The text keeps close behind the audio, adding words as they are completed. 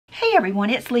Hey everyone,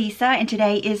 it's Lisa and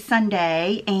today is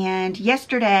Sunday, and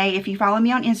yesterday, if you follow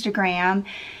me on Instagram,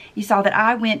 you saw that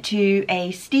I went to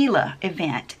a Stila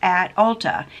event at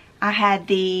Ulta. I had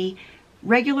the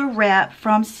regular rep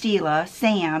from Stila,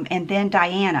 Sam, and then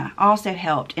Diana also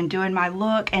helped in doing my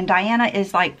look. And Diana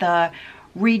is like the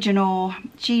regional,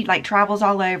 she like travels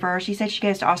all over. She said she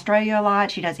goes to Australia a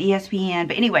lot. She does ESPN,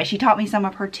 but anyway, she taught me some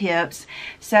of her tips.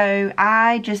 So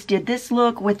I just did this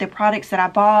look with the products that I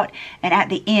bought, and at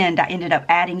the end I ended up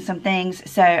adding some things.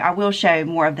 So I will show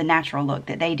more of the natural look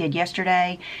that they did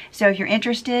yesterday. So if you're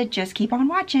interested, just keep on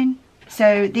watching.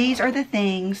 So these are the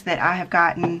things that I have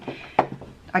gotten.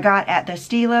 I got at the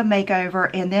Stila makeover,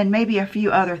 and then maybe a few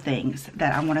other things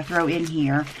that I want to throw in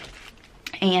here.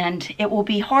 And it will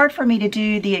be hard for me to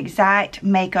do the exact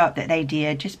makeup that they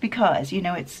did just because, you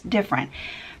know, it's different.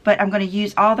 But I'm going to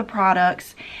use all the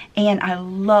products, and I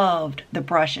loved the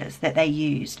brushes that they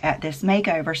used at this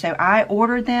makeover. So I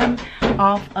ordered them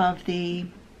off of the,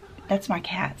 that's my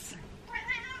cat's.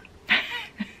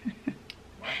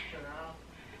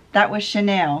 That was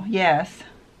Chanel, yes.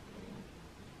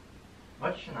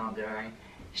 What's Chanel doing?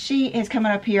 She is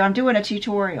coming up here. I'm doing a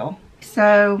tutorial.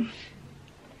 So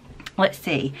let's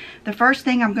see. The first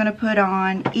thing I'm going to put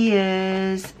on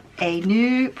is a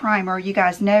new primer. You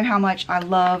guys know how much I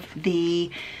love the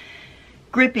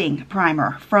gripping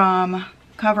primer from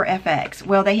Cover FX.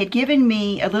 Well, they had given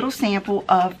me a little sample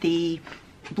of the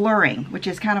blurring, which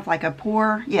is kind of like a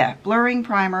pore, blurring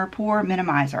primer, pore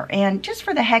minimizer. And just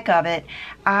for the heck of it,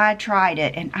 I tried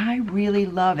it and I really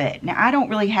love it. Now, I don't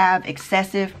really have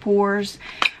excessive pores,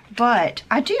 but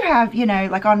I do have, you know,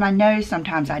 like on my nose,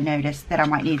 sometimes I notice that I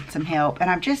might need some help, and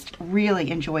I've just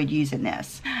really enjoyed using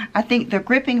this. I think the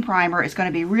gripping primer is going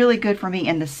to be really good for me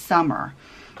in the summer,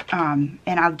 and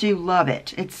I do love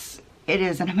it. It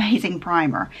is an amazing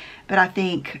primer, but I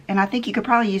think you could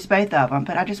probably use both of them,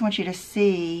 but I just want you to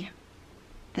see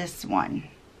this one.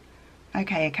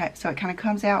 Okay, so it kind of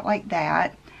comes out like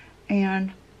that,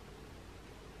 and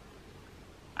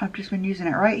I've just been using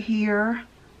it right here.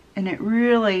 And it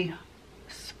really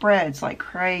spreads like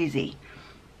crazy.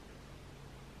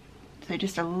 So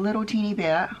just a little teeny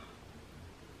bit.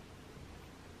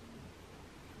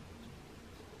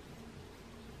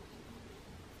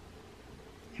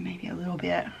 And maybe a little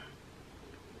bit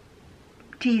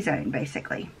T-zone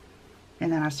basically. And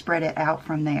then I spread it out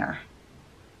from there.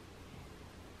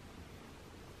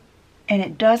 And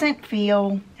it doesn't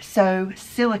feel so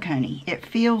silicone-y. It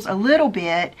feels a little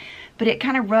bit, but it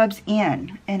kind of rubs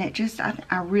in, and it just,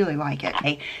 I really like it.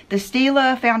 Okay. The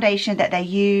Stila foundation that they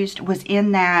used was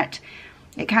in that,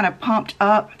 it kind of pumped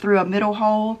up through a middle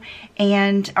hole,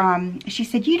 and she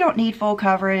said you don't need full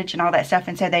coverage and all that stuff,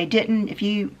 and so they didn't.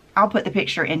 I'll put the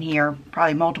picture in here,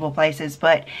 probably multiple places,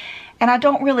 and I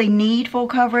don't really need full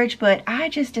coverage, but I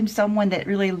just am someone that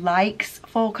really likes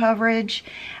full coverage.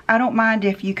 I don't mind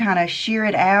if you kind of shear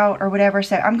it out or whatever,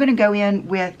 so I'm going to go in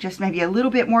with just maybe a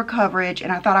little bit more coverage,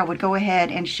 and I thought I would go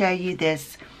ahead and show you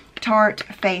this Tarte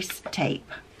face tape.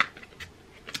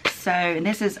 So, and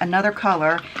this is another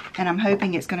color, and I'm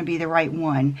hoping it's going to be the right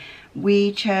one.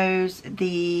 We chose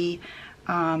the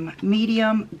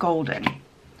medium golden,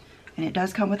 and it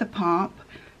does come with a pump,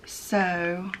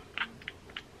 so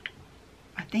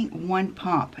I think one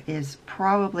pump is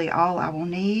probably all I will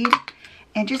need.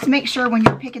 And just make sure when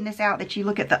you're picking this out that you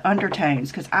look at the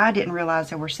undertones, because I didn't realize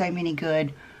there were so many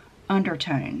good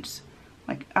undertones.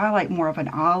 Like, I like more of an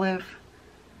olive.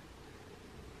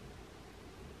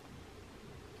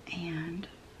 And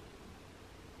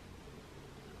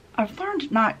I've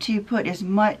learned not to put as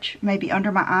much maybe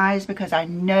under my eyes, because I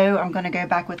know I'm going to go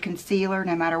back with concealer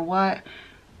no matter what.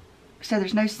 So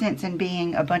there's no sense in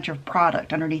being a bunch of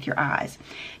product underneath your eyes.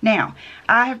 Now,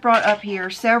 I have brought up here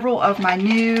several of my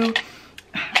new,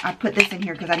 I put this in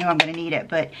here because I know I'm going to need it,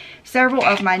 but several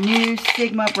of my new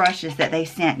Sigma brushes that they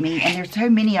sent me, and there's so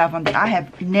many of them that I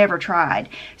have never tried.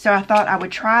 So I thought I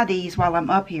would try these while I'm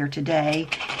up here today,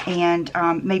 and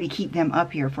maybe keep them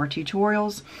up here for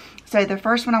tutorials. So the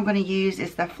first one I'm going to use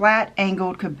is the flat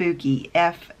angled Kabuki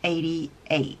F80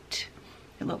 Air.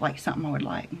 It looked like something I would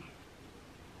like.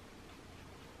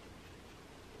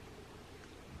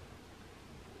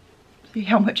 See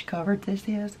how much covered this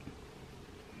is?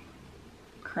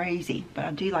 Crazy, but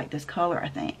I do like this color, I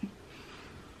think.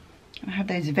 I have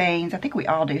those veins. I think we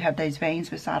all do have those veins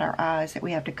beside our eyes that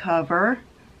we have to cover,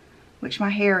 which my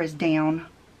hair is down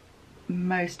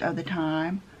most of the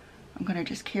time. I'm going to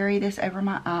just carry this over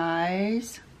my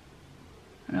eyes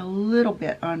and a little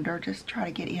bit under, just try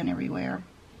to get in everywhere.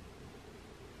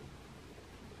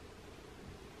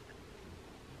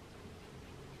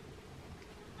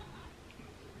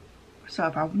 So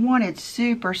if I wanted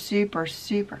super, super,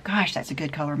 super, gosh, that's a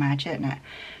good color match, isn't it?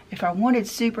 If I wanted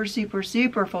super, super,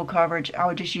 super full coverage, I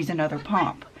would just use another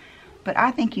pump. But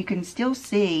I think you can still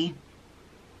see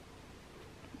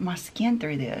my skin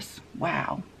through this.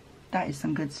 Wow, that is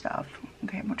some good stuff.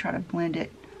 Okay, I'm gonna try to blend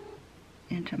it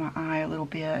into my eye a little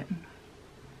bit,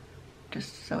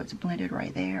 just so it's blended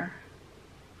right there.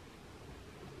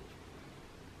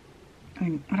 I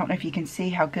mean, I don't know if you can see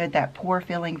how good that pore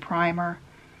filling primer.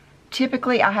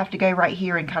 Typically, I have to go right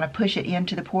here and kind of push it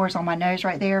into the pores on my nose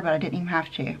right there, but I didn't even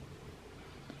have to.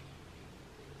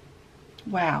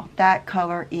 Wow, that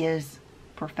color is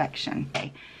perfection.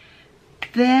 Okay.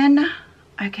 Then,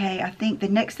 okay, I think the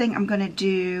next thing I'm gonna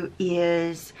do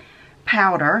is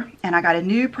powder, and I got a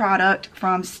new product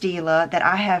from Stila that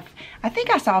I think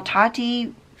I saw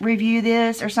Tati review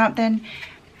this or something.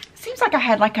 Seems like I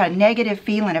had like a negative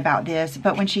feeling about this,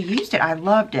 but when she used it, I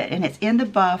loved it. And it's in the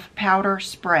Buff Powder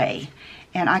Spray.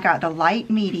 And I got the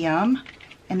light medium,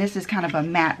 and this is kind of a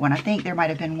matte one. I think there might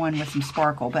have been one with some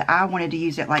sparkle, but I wanted to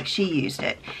use it like she used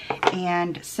it.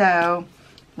 And so,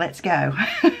 let's go.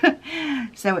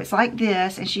 So it's like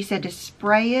this, and she said to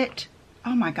spray it.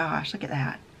 Oh my gosh, look at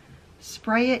that.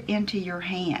 Spray it into your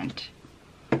hand.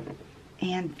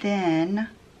 And then,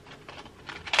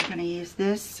 I'm gonna use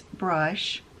this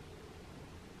brush.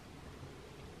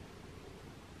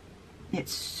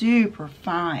 It's super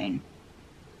fine.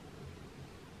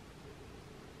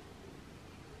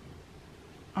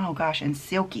 Oh gosh, and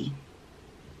silky.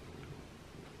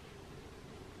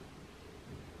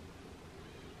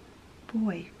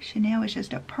 Boy, Chanel is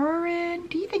just a purring.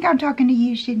 Do you think I'm talking to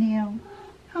you, Chanel?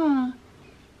 Huh?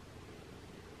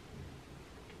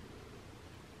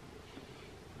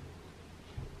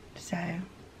 So,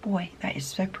 boy, that is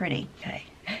so pretty. Okay.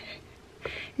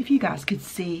 If you guys could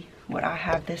see what I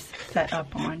have this set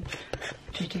up on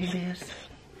to do this.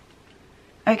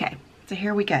 Okay, so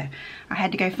here we go. I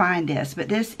had to go find this, but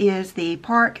this is the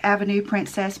Park Avenue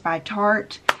Princess by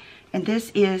Tarte, and this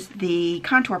is the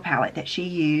contour palette that she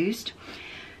used.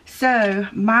 So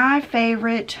my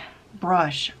favorite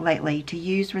brush lately to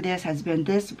use for this has been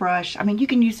this brush. I mean, you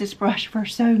can use this brush for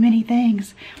so many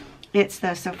things. It's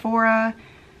the Sephora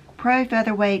Pro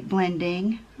Featherweight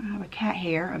Blending. I have a cat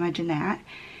hair, imagine that.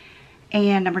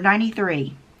 And number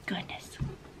 93. Goodness.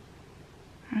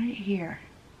 Right here.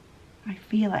 I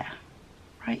feel it.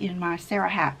 Right in my Sarah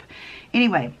Hap.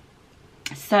 Anyway,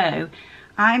 so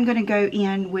I'm going to go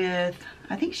in with,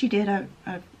 I think she did a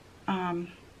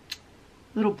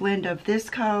little blend of this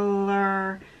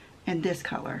color and this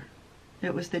color.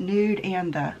 It was the nude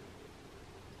and the,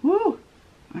 woo!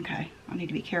 Okay, I need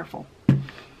to be careful.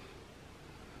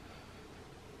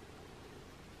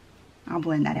 I'll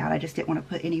blend that out. I just didn't want to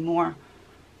put any more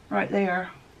right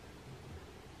there.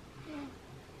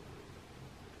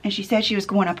 And she said she was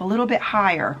going up a little bit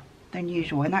higher than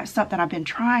usual, and that's something I've been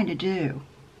trying to do.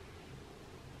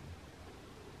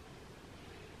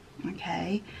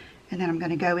 Okay, and then I'm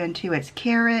going to go into it's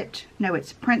Carrot, no,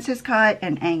 it's Princess Cut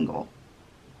and Angle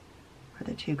are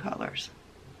the two colors.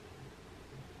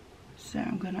 So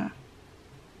I'm going to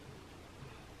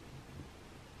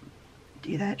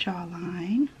do that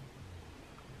jawline.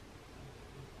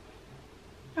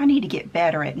 I need to get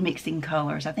better at mixing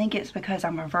colors. I think it's because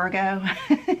I'm a Virgo.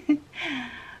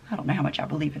 I don't know how much I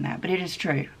believe in that, but it is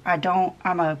true.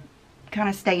 I'm a kind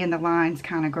of stay in the lines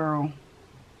kind of girl.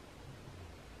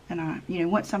 And you know,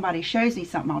 once somebody shows me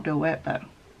something, I'll do it, but.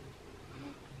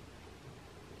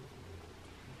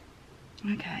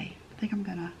 Okay, I think I'm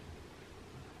gonna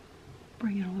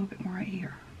bring it a little bit more right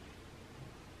here.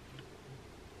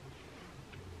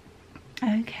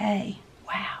 Okay,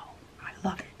 wow, I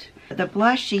love it. The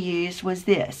blush she used was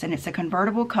this, and it's a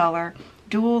convertible color,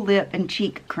 dual lip and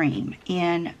cheek cream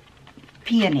in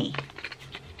Peony.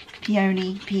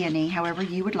 Peony, however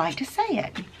you would like to say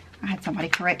it. I had somebody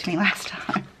correct me last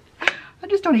time. I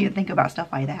just don't even think about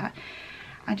stuff like that.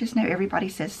 I just know everybody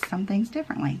says some things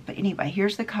differently. But anyway,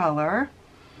 here's the color.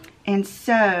 And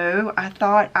so I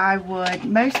thought I would,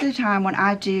 most of the time when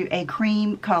I do a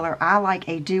cream color, I like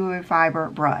a duo fiber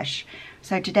brush.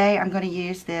 So today I'm going to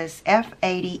use this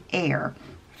F80 Air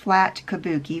flat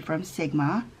Kabuki from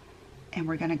Sigma. And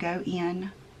we're going to go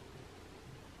in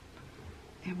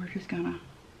and we're just going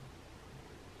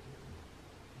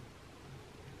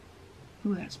to,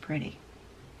 ooh, that's pretty.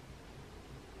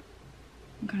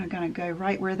 I'm gonna go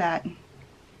right where that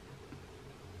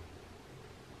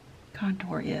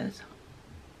contour is.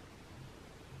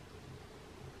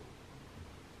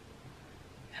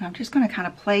 And I'm just gonna kind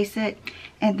of place it.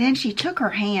 And then she took her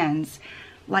hands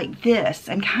like this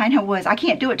and kind of was, I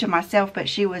can't do it to myself, but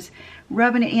she was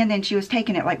rubbing it in, then she was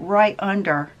taking it like right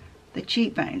under the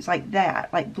cheekbones like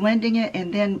that, like blending it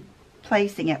and then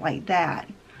placing it like that.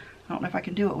 I don't know if I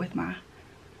can do it with my,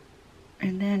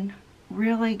 and then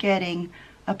really getting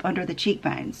up under the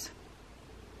cheekbones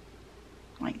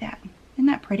like that. Isn't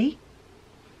that pretty?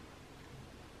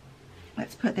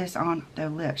 Let's put this on the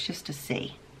lips just to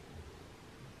see.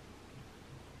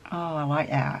 Oh, I like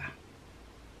that.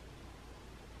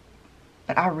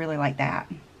 But I really like that.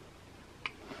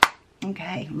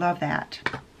 Okay, love that.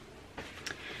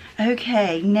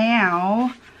 Okay,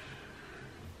 now,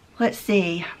 let's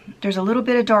see. There's a little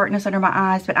bit of darkness under my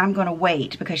eyes, but I'm going to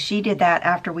wait because she did that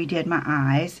after we did my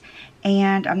eyes.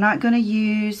 And I'm not going to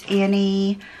use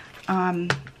any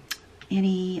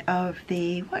of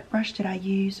the, what brush did I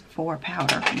use for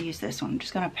powder? I'm going to use this one. I'm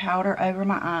just going to powder over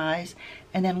my eyes.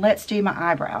 And then let's do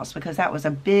my eyebrows because that was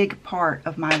a big part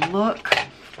of my look.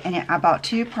 And I bought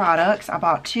 2 products. I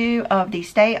bought 2 of the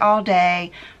Stay All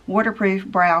Day waterproof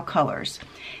brow colors.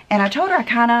 And I told her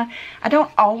I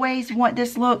don't always want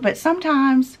this look, but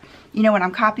sometimes, you know, when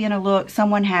I'm copying a look,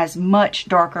 someone has much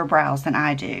darker brows than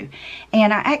I do.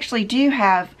 And I actually do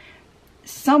have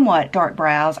somewhat dark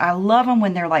brows. I love them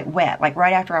when they're like wet, like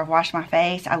right after I've washed my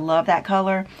face. I love that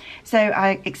color. So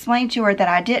I explained to her that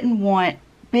I didn't want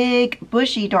big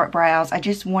bushy dark brows. I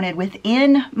just wanted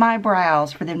within my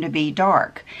brows for them to be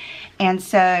dark. And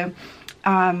so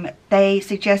they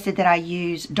suggested that I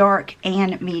use dark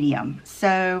and medium.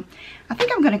 So I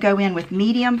think I'm going to go in with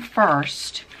medium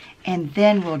first and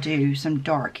then we'll do some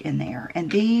dark in there.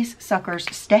 And these suckers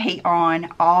stay on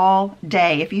all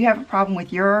day. If you have a problem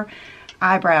with your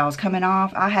eyebrows coming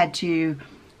off, I had to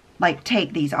like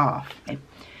take these off.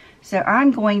 So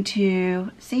I'm going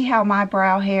to see how my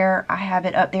brow hair, I have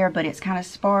it up there, but it's kind of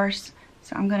sparse.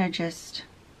 So I'm going to just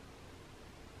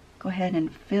go ahead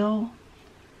and fill.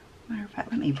 Matter of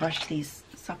fact, let me brush these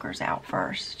suckers out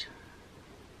first.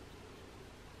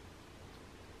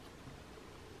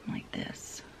 Like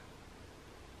this.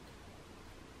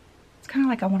 It's kind of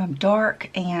like I want them dark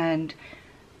and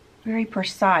very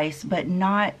precise, but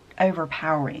not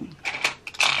overpowering.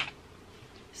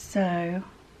 So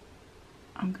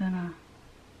I'm gonna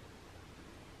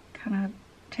kind of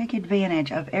take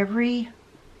advantage of every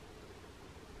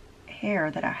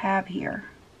hair that I have here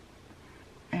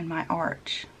and my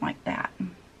arch like that.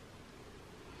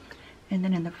 And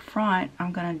then in the front,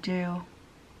 I'm gonna do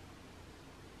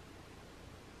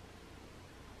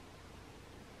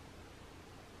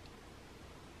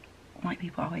like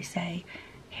people always say,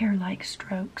 hair-like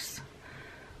strokes.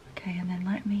 Okay, and then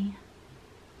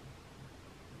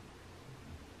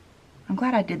I'm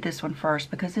glad I did this one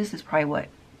first because this is probably what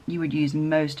you would use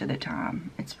most of the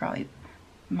time. It's probably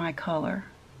my color.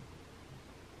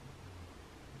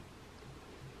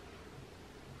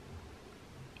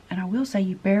 And I will say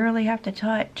you barely have to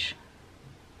touch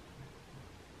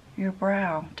your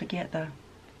brow to get the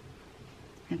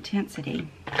intensity.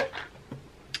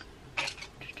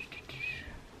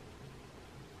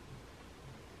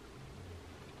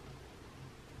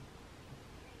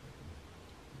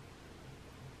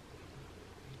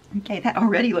 Okay, that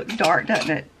already looks dark,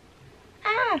 doesn't it?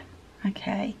 Ah!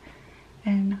 Okay.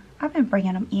 And I've been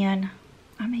bringing them in.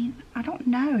 I mean, I don't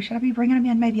know. Should I be bringing them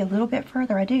in maybe a little bit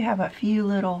further? I do have a few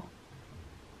little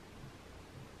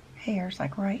hairs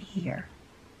like right here.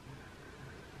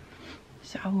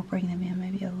 So I will bring them in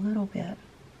maybe a little bit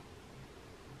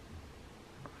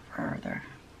further.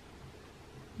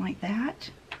 Like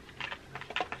that.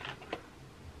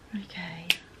 Okay.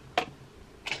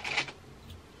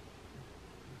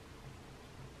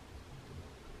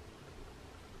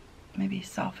 Maybe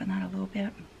soften that a little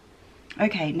bit.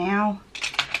 Okay, now,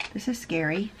 this is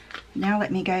scary. Now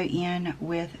let me go in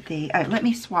with the, let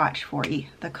me swatch for you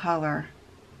the color.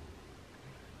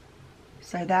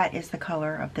 So that is the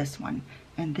color of this one.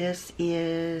 And this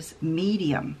is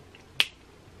medium.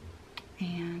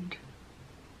 And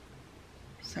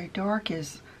so dark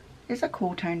is a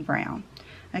cool tone brown.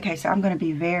 Okay, so I'm going to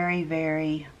be very,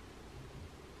 very,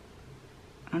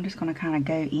 I'm just going to kind of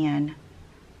go in.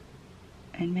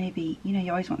 And maybe, you know, you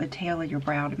always want the tail of your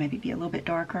brow to maybe be a little bit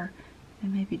darker.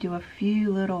 And maybe do a few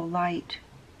little light,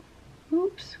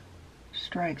 oops,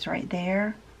 strokes right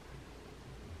there.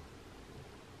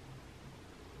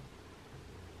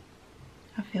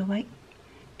 I feel like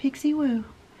Pixie Woo.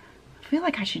 I feel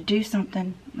like I should do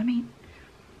something. Let me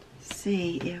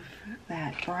see if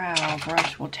that brow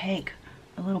brush will take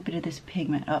a little bit of this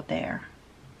pigment up there.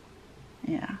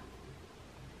 Yeah.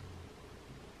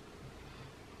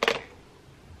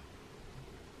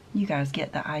 You guys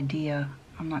get the idea.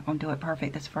 I'm not going to do it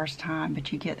perfect this first time,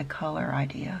 but you get the color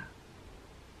idea.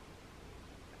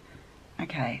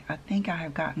 Okay, I think I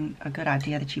have gotten a good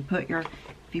idea that you put your,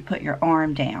 if you put your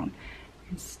arm down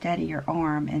and steady your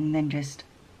arm and then just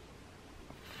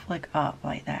flick up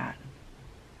like that.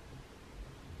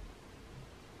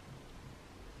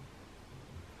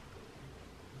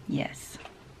 Yes,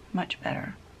 much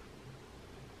better.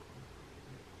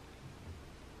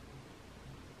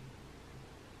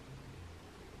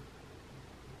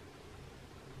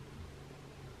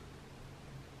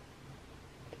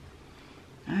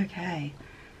 Okay,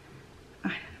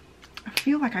 I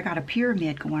feel like I got a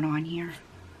pyramid going on here.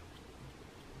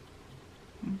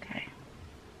 Okay,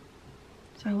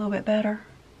 so a little bit better.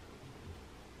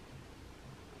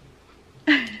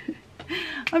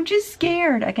 I'm just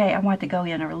scared. Okay, I want to go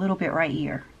in a little bit right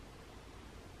here.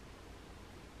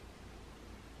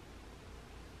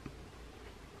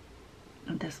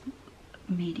 This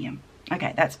medium.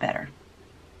 Okay, that's better.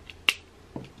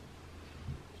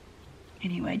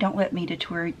 Anyway, don't let me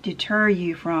deter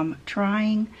you from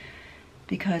trying,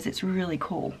 because it's really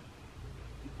cool.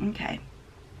 Okay.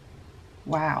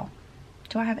 Wow.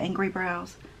 Do I have angry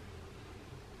brows?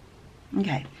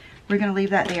 Okay, we're going to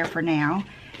leave that there for now.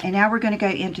 And now we're going to go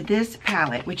into this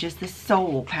palette, which is the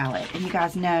Soul palette. And you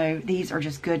guys know these are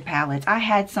just good palettes. I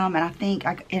had some, and I think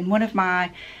in one of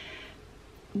my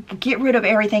get rid of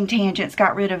everything tangents,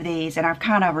 got rid of these, and I've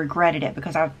kind of regretted it,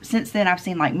 because since then I've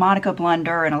seen like Monica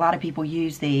Blunder and a lot of people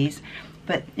use these.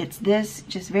 But it's this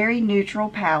just very neutral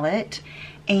palette,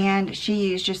 and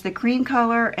she used just the cream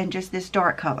color and just this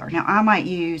dark color. Now I might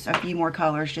use a few more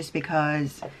colors just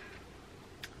because,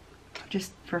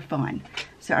 just for fun.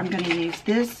 So I'm going to use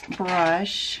this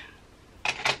brush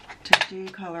to do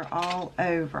color all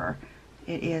over.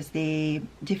 It is the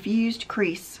Diffused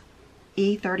Crease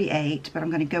E38, but I'm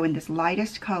going to go in this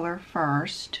lightest color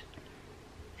first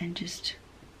and just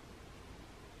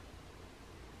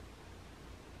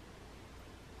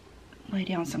lay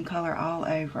down some color all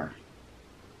over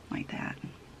like that.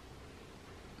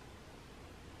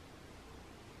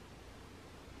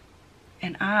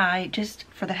 And I just,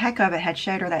 for the heck of it, had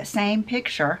showed her that same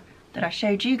picture that I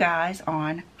showed you guys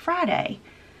on Friday.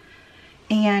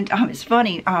 And it's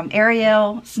funny,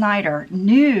 Ariel Snyder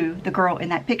knew the girl in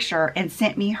that picture and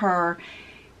sent me her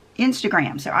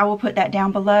Instagram. So I will put that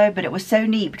down below, but it was so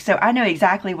neat. So I know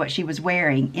exactly what she was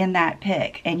wearing in that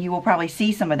pic. And you will probably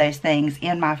see some of those things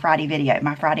in my Friday video,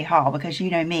 my Friday haul, because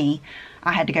you know me,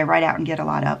 I had to go right out and get a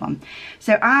lot of them.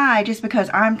 So just because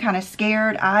I'm kind of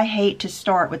scared, I hate to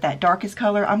start with that darkest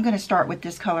color. I'm going to start with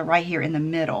this color right here in the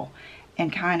middle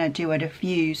and kind of do a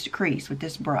diffused crease with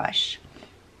this brush.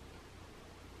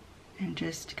 And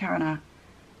just kind of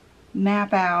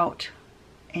map out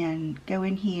and go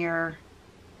in here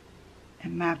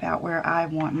and map out where I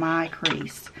want my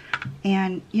crease.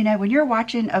 And you know, when you're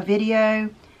watching a video,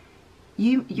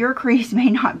 your crease may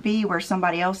not be where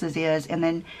somebody else's is, and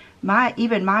then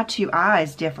even my two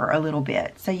eyes differ a little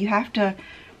bit. So you have to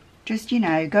just, you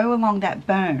know, go along that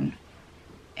bone.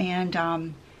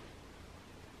 And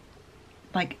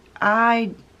like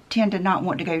I tend to not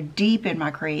want to go deep in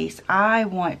my crease. I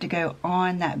want to go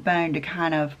on that bone to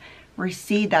kind of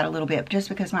recede that a little bit, just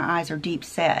because my eyes are deep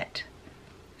set.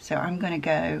 So I'm going to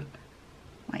go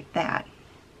like that.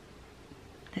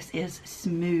 This is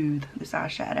smooth, this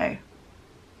eyeshadow.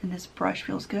 And this brush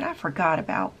feels good. I forgot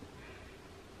about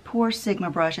poor Sigma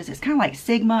brushes. It's kind of like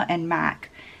Sigma and MAC.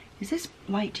 Is this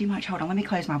light too much? Hold on, let me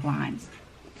close my blinds.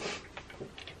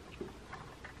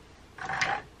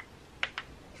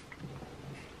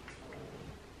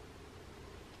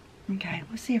 Okay,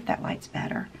 let's see if that light's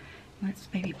better. Let's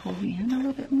maybe pull you in a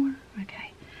little bit more.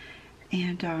 Okay.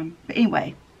 And, but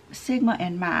anyway, Sigma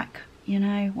and MAC, you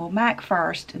know, well, MAC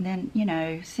first, and then, you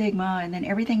know, Sigma, and then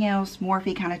everything else,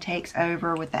 Morphe kind of takes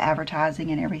over with the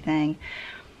advertising and everything.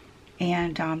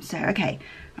 And so, okay,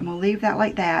 I'm going to leave that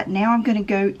like that. Now I'm going to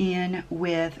go in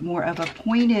with more of a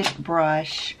pointed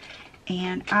brush.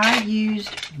 And I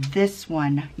used this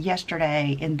one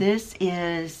yesterday, and this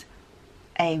is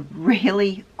a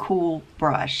really cool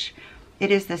brush. It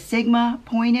is the Sigma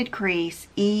Pointed Crease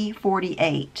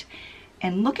E48.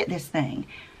 And look at this thing.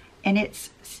 And it's,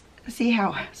 see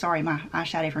how, sorry, my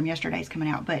eyeshadow from yesterday is coming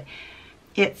out, but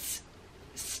it's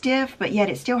stiff, but yet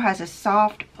it still has a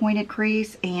soft pointed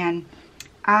crease. And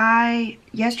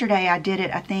yesterday I did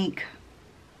it, I think,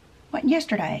 wasn't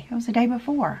yesterday, it was the day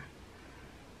before.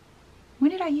 When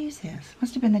did I use this?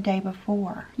 Must have been the day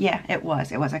before. Yeah, it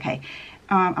was okay.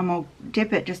 I'm gonna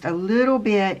dip it just a little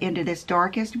bit into this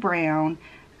darkest brown,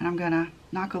 and I'm gonna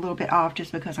knock a little bit off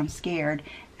just because I'm scared,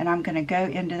 and I'm gonna go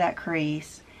into that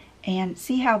crease and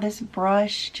see how this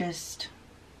brush just,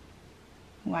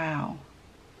 wow,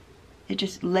 it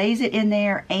just lays it in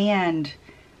there and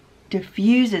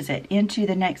diffuses it into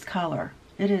the next color.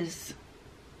 It is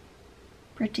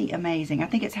pretty amazing. I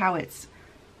think it's how it's,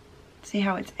 see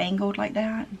how it's angled like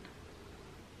that?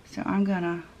 So I'm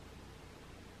gonna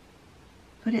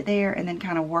put it there and then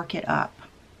kind of work it up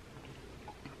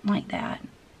like that.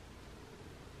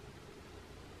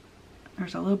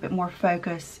 There's a little bit more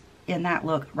focus in that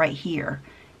look right here.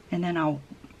 And then I'll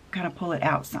kind of pull it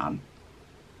out some,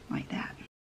 like that.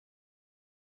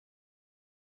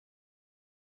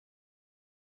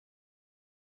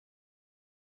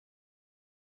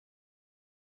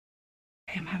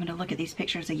 I'm having to look at these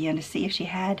pictures again to see if she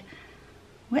had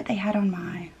what they had on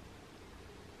my...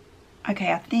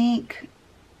 Okay, I think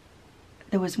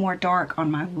there was more dark on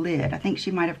my lid. I think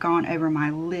she might have gone over my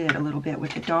lid a little bit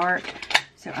with the dark.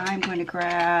 So I'm going to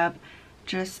grab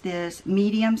just this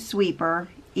medium sweeper,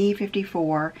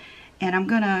 E54, and I'm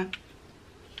going to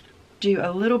do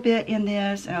a little bit in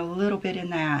this and a little bit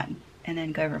in that, and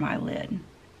then go over my lid.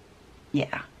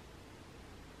 Yeah.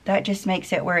 That just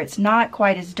makes it where it's not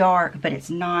quite as dark, but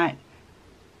it's not,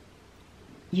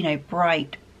 you know,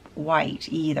 bright white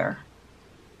either.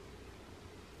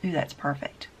 Ooh, that's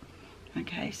perfect.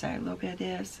 Okay, so a little bit of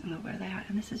this and a little bit of that,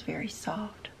 and this is very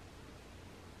soft.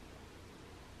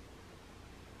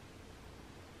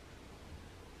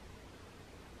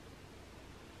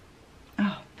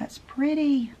 Oh, that's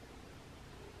pretty.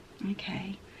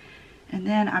 Okay, and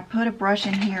then I put a brush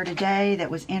in here today that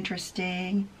was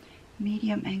interesting.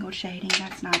 Medium angled shading,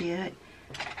 that's not it.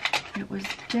 It was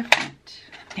different.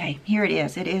 Okay, here it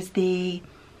is. It is the,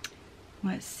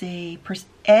 let's see,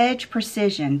 Edge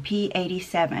Precision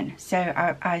P87. So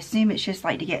I assume it's just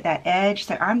like to get that edge.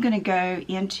 So I'm going to go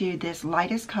into this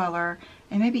lightest color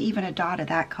and maybe even a dot of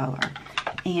that color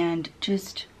and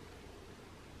just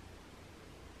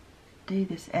do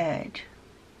this edge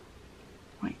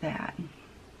like that.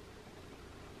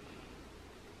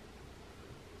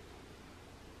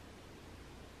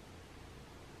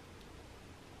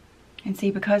 And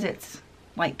see, because it's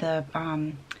like the,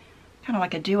 kind of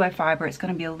like a duo fiber, it's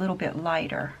going to be a little bit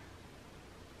lighter.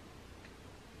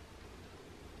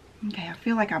 Okay, I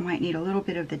feel like I might need a little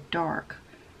bit of the dark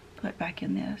put back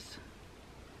in this.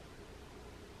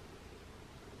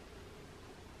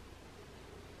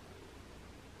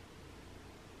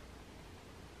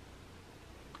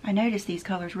 I noticed these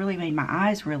colors really made my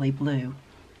eyes really blue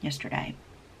yesterday.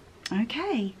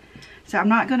 Okay, so I'm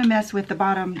not going to mess with the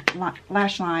bottom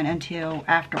lash line until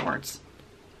afterwards.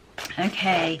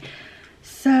 Okay,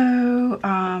 so,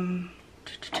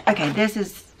 okay, this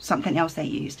is something else they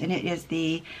used, and it is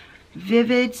the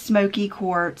Vivid Smoky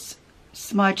Quartz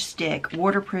Smudge Stick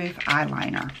Waterproof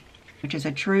Eyeliner, which is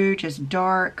a true, just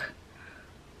dark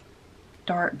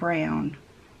brown,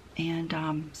 and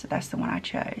so that's the one I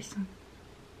chose.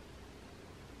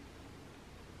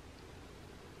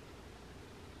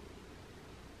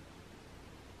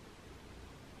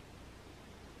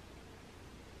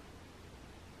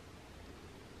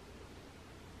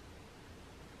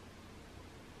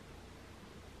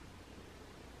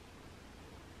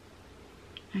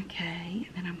 Okay,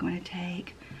 and then I'm going to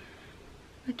take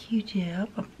a Q-tip,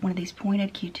 one of these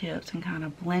pointed Q-tips, and kind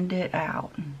of blend it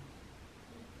out. And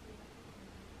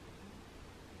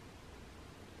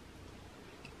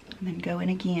then go in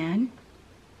again.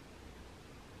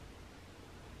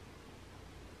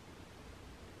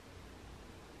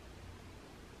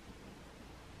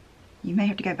 You may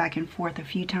have to go back and forth a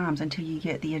few times until you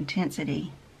get the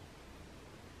intensity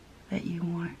that you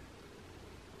want.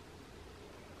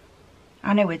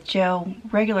 I know with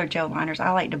regular gel liners, I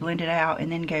like to blend it out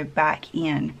and then go back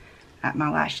in at my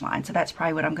lash line. So that's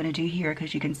probably what I'm going to do here,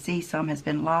 because you can see some has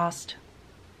been lost.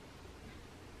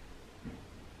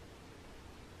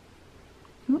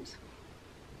 Oops.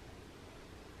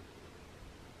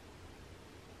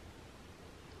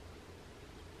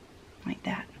 Like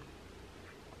that.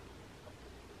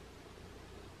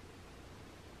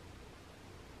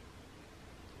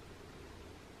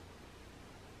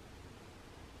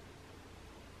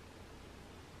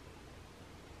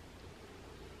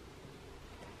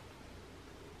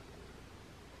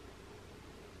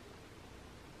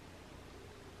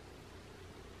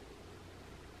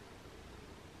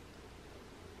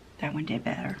 That one did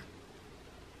better.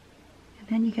 And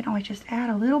then you can always just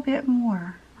add a little bit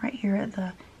more right here at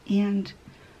the end.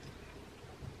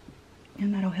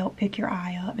 And that'll help pick your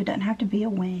eye up. It doesn't have to be a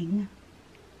wing.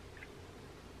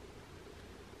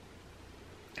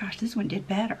 Gosh, this one did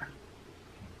better.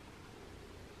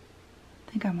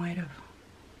 I think I might have.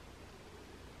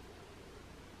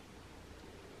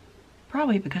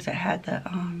 Probably because it had the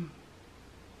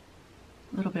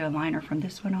little bit of liner from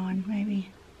this one on, maybe.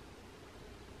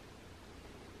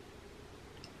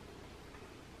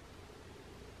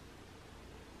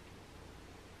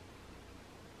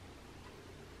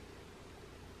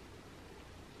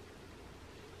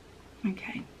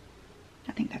 Okay,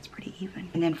 I think that's pretty even.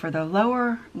 And then for the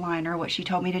lower liner, what she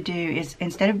told me to do is,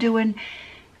 instead of doing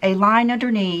a line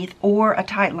underneath or a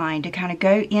tight line, to kind of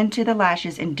go into the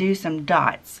lashes and do some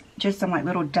dots, just some like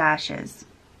little dashes.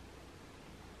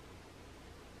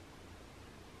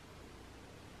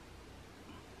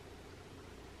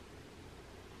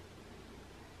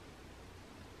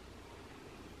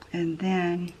 And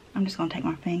then I'm just going to take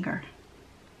my finger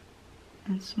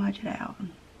and smudge it out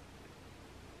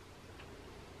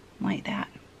like that.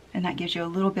 And that gives you a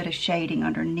little bit of shading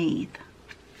underneath.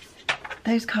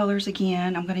 Those colors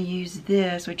again, I'm going to use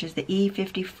this, which is the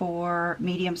E54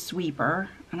 Medium Sweeper.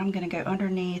 And I'm going to go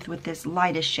underneath with this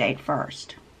lightest shade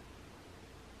first.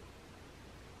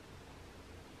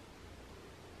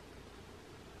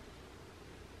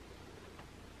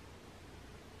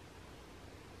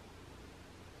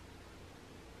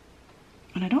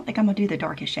 And I don't think I'm going to do the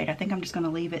darkest shade. I think I'm just going to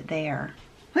leave it there.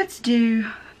 Let's do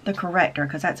the corrector,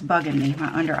 because that's bugging me, my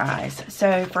under eyes.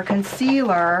 So for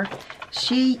concealer,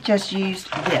 she just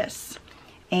used this.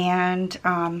 And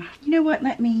you know what?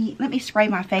 Let me spray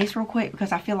my face real quick,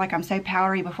 because I feel like I'm so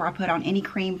powdery. Before I put on any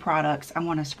cream products, I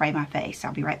want to spray my face.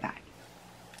 I'll be right back.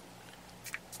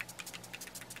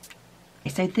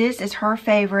 So this is her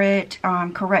favorite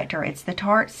corrector. It's the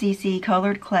Tarte CC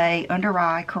Colored Clay Under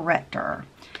Eye Corrector.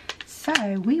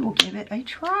 So we will give it a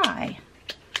try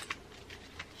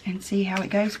and see how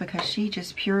it goes, because she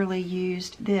just purely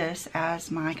used this as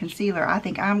my concealer. I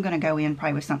think I'm going to go in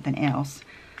probably with something else.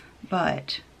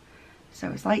 But,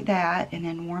 so it's like that, and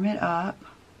then warm it up.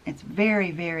 It's very,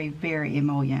 very, very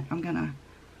emollient. I'm going to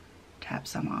tap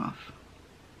some off.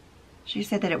 She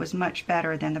said that it was much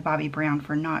better than the Bobbi Brown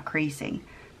for not creasing.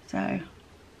 So,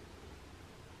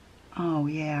 oh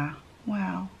yeah,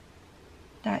 wow.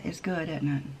 That is good, isn't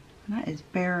it? That is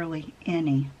barely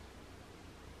any.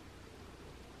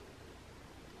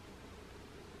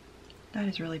 That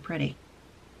is really pretty.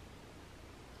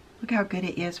 Look how good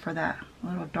it is for that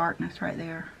little darkness right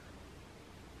there.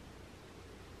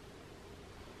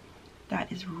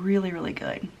 That is really, really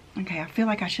good. Okay, I feel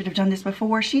like I should have done this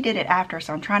before. She did it after,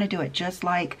 so I'm trying to do it just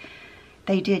like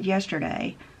they did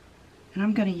yesterday. And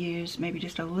I'm going to use maybe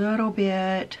just a little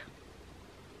bit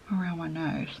around my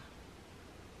nose.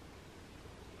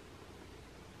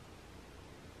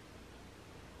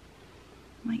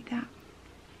 Like that.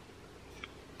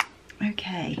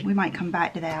 Okay, we might come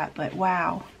back to that, but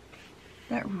wow,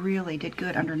 that really did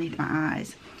good underneath my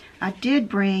eyes. I did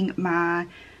bring my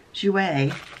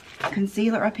Jouer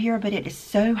concealer up here, but it is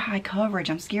so high coverage.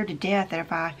 I'm scared to death that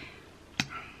if I,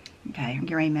 okay, I'm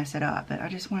getting ready to mess it up, but I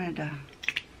just wanted to,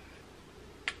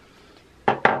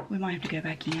 we might have to go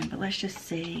back in, but let's just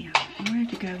see. I wanted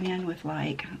to go in with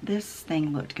like, this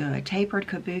thing looked good. Tapered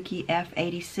Kabuki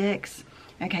F86.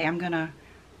 Okay, I'm gonna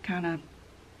kind of,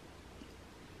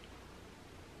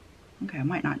 okay, I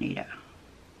might not need it.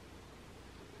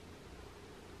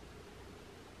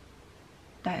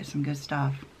 That is some good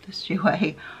stuff. This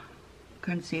Jouer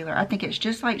concealer. I think it's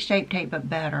just like Shape Tape, but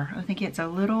better. I think it's a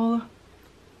little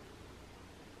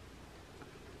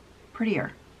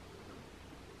prettier.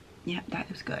 Yeah,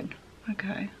 that is good.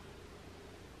 Okay.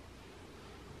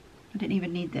 I didn't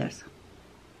even need this.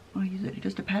 I'll use it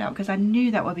just to pat out, because I knew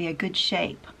that would be a good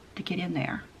shape to get in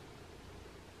there.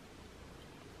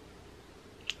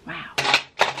 Wow.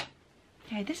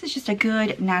 Okay, this is just a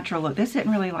good natural look. This isn't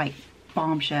really like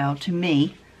bombshell to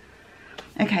me.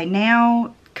 Okay,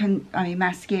 now,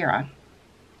 mascara.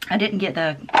 I didn't get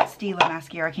the Stila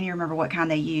mascara. I can't even remember what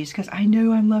kind they use, because I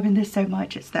know I'm loving this so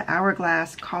much. It's the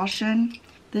Hourglass Caution.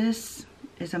 This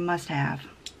is a must-have.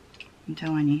 I'm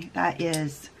telling you. That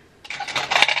is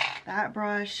that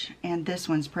brush, and this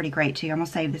one's pretty great too. I'm going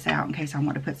to save this out in case I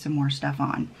want to put some more stuff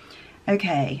on.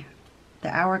 Okay, the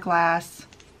Hourglass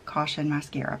Caution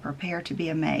Mascara. Prepare to be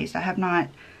amazed. I have not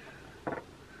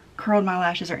curled my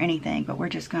lashes or anything, but we're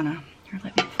just gonna, here,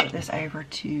 let me flip this over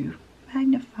to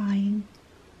magnifying.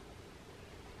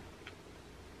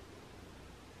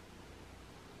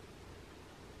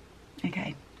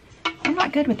 Okay, I'm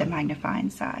not good with the magnifying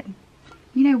side.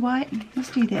 You know what?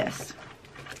 Let's do this.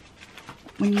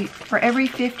 When you, for every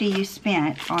 50 you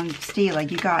spent on Stila,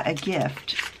 you got a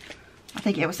gift. I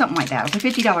think it was something like that. It was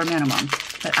a $50 minimum.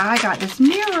 But I got this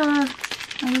mirror.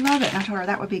 I love it. And I told her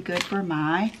that would be good for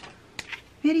my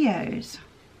videos.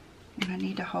 And I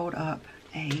need to hold up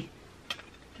a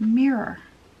mirror.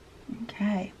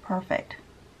 Okay, perfect.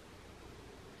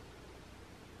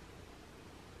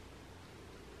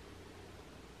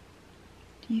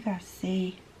 Do you guys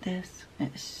see this?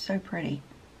 It's so pretty.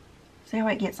 See how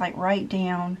it gets like right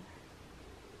down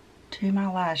to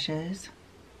my lashes.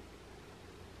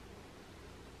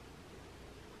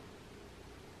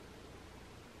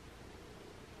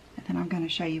 And then I'm going to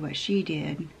show you what she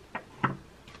did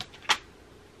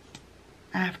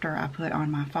after I put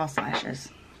on my false lashes.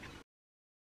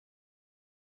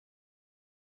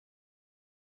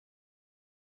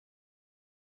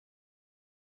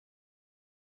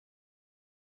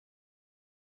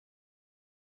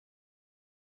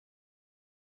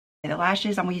 The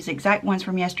lashes, I'm going to use the exact ones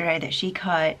from yesterday that she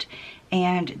cut,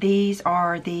 and these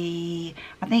are the,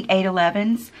 I think,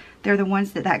 811s. They're the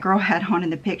ones that that girl had on in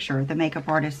the picture. The makeup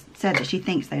artist said that she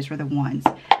thinks those were the ones.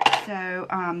 So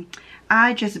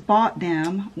I just bought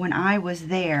them when I was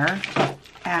there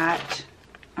at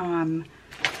Ulta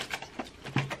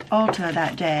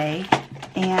that day,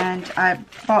 and I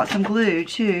bought some glue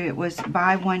too. It was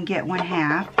buy one get one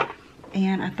half,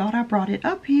 and I thought I brought it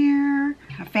up here.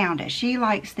 I found it. She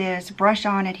likes this brush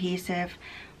on adhesive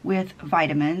with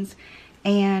vitamins,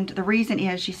 and the reason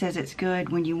is she says it's good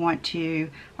when you want to,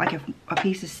 like if a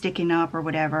piece is sticking up or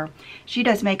whatever. She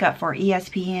does makeup for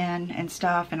ESPN and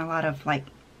stuff, and a lot of, like,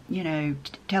 you know,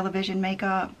 television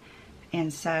makeup,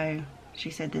 and so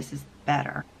she said this is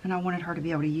better, and I wanted her to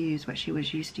be able to use what she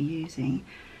was used to using.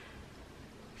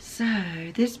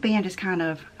 So this band is kind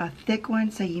of a thick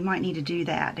one, so you might need to do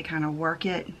that to kind of work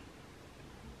it.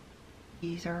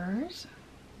 Tweezers,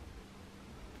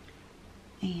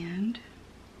 and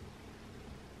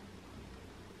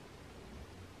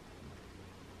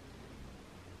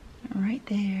right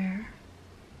there,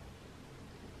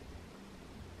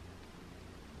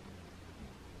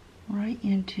 right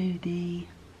into the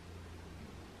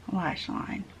lash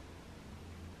line.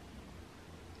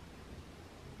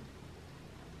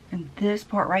 And this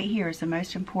part right here is the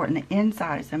most important. The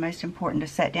inside is the most important to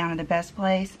set down in the best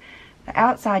place. The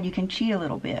outside you can cheat a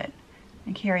little bit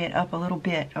and carry it up a little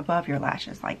bit above your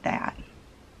lashes like that.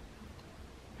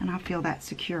 And I feel that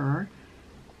secure.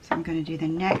 So I'm going to do the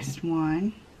next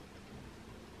one.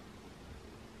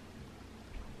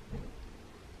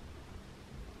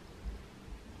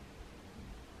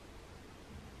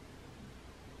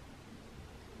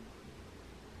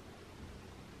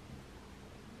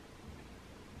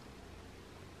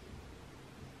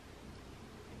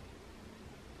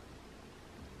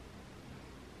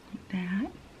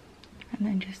 That, and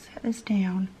then just set this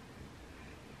down.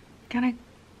 Kind of,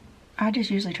 I just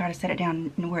usually try to set it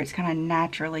down where it's kind of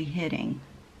naturally hitting.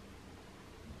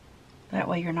 That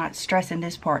way you're not stressing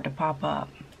this part to pop up.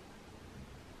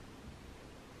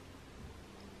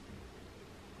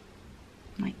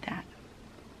 Like that.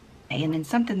 And then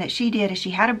something that she did is she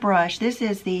had a brush. This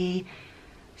is the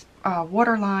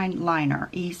Waterline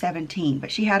liner, E17,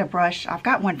 but she had a brush. I've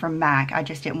got one from MAC. I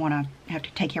just didn't want to have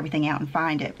to take everything out and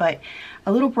find it, but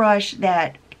a little brush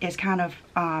that is kind of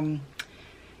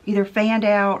either fanned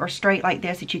out or straight like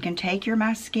this, that you can take your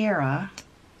mascara,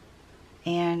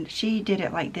 and she did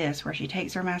it like this, where she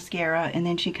takes her mascara and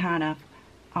then she kind of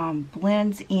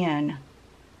blends in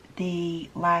the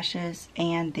lashes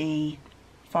and the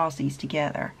falsies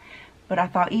together. But I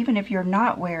thought, even if you're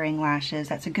not wearing lashes,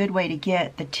 that's a good way to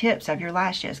get the tips of your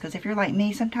lashes. Because if you're like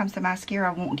me, sometimes the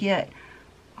mascara won't get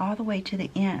all the way to the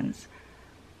ends.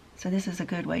 So this is a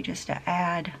good way just to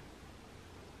add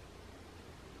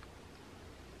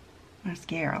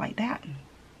mascara like that.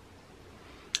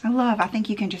 I think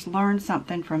you can just learn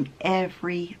something from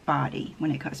everybody,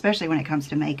 especially when it comes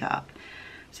to makeup.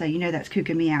 So you know that's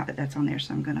cooking me out that that's on there,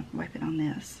 so I'm going to wipe it on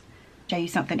this. Show you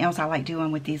something else I like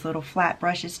doing with these little flat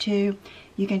brushes too.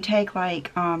 You can take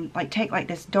like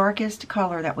this darkest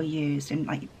color that we used and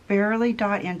like barely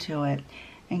dot into it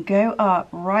and go up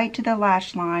right to the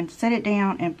lash line, set it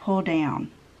down and pull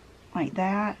down like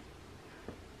that,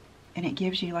 and it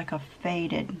gives you like a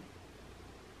faded,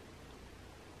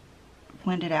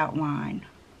 blended out line.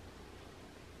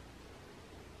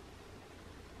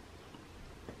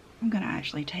 I'm going to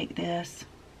actually take this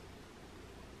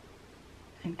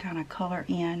and kind of color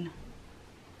in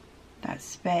that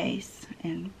space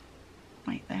and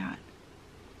like that.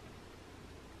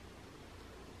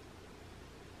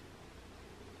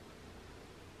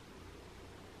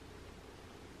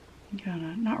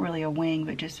 Kind of, not really a wing,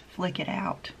 but just flick it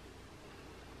out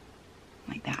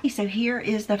like that. So here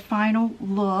is the final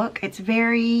look. It's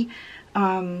very,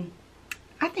 I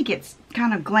think it's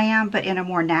kind of glam, but in a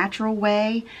more natural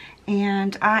way.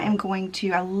 And I am going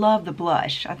to, I love the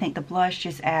blush. I think the blush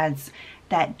just adds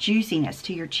that juiciness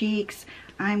to your cheeks.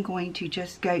 I'm going to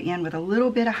just go in with a little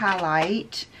bit of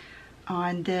highlight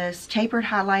on this Tapered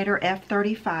highlighter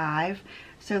F35.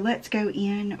 So let's go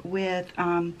in with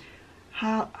Halo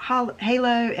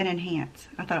and Enhance.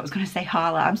 I thought I was going to say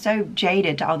Hala. I'm so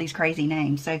jaded to all these crazy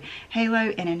names. So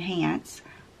Halo and Enhance,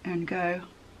 and go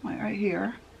like right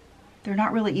here. They're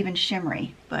not really even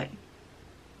shimmery, but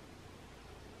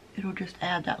it'll just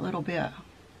add that little bit.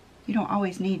 You don't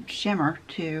always need shimmer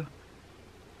to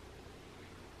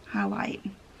highlight.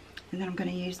 And then I'm going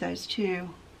to use those two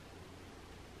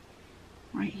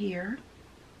right here.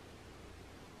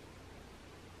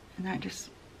 And that just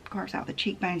carves out the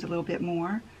cheekbones a little bit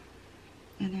more.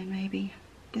 And then maybe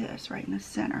this right in the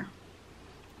center,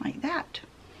 like that.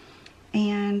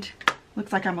 And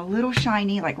looks like I'm a little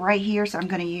shiny, like right here, so I'm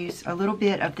going to use a little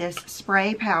bit of this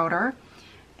spray powder.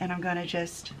 And I'm going to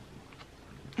just,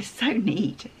 it's so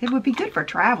neat. It would be good for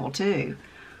travel too.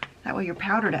 That way your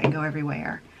powder doesn't go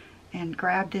everywhere. And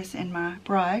grab this in my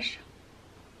brush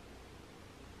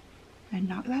and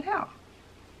knock that out.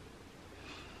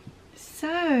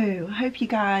 So, hope you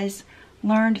guys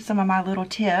learned some of my little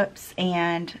tips,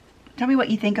 and tell me what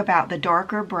you think about the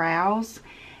darker brows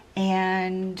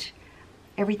and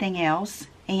everything else.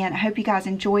 And I hope you guys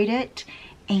enjoyed it.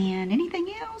 And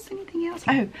anything else?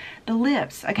 Oh, the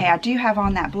lips. Okay, I do have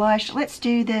on that blush. Let's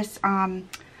do this,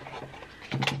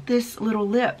 this little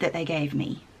lip that they gave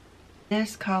me.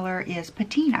 This color is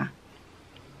Patina.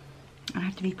 I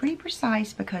have to be pretty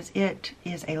precise because it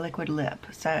is a liquid lip.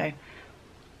 So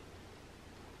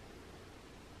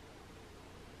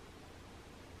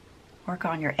work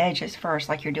on your edges first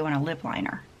like you're doing a lip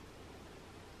liner.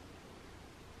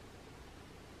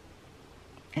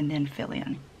 And then fill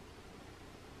in.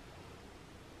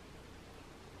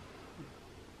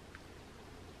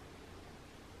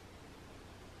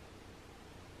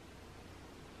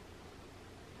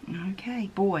 Okay,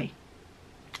 boy,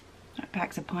 that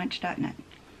packs a punch, doesn't it?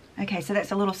 Okay, so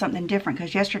that's a little something different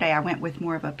because yesterday I went with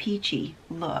more of a peachy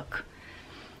look.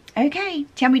 Okay,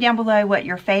 tell me down below what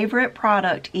your favorite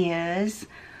product is.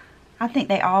 I think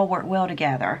they all work well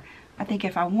together. I think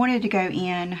if I wanted to go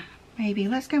in, maybe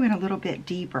let's go in a little bit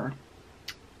deeper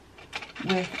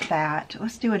with that.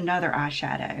 Let's do another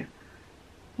eyeshadow.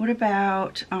 What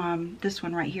about this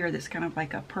one right here that's kind of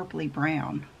like a purpley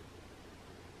brown?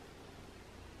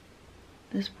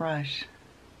 This brush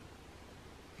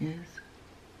is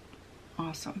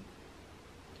awesome.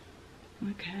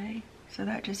 Okay, so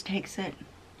that just takes it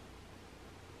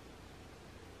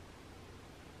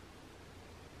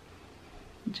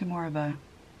into more of a,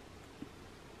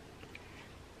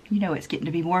 you know, it's getting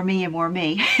to be more me and more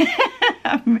me.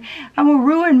 I'm gonna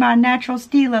ruin my natural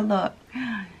Stila look.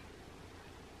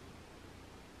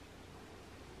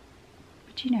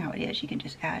 But you know how it is, you can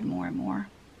just add more and more.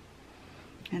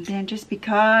 And then just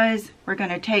because we're going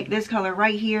to take this color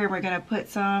right here and we're going to put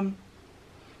some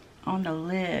on the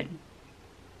lid.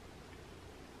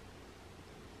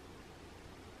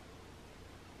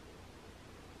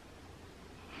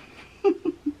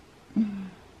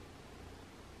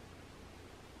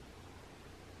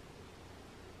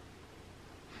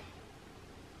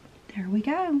 There we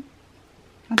go.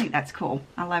 I think that's cool.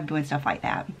 I love doing stuff like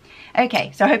that.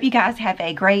 Okay, so I hope you guys have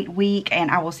a great week and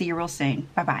I will see you real soon.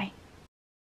 Bye-bye.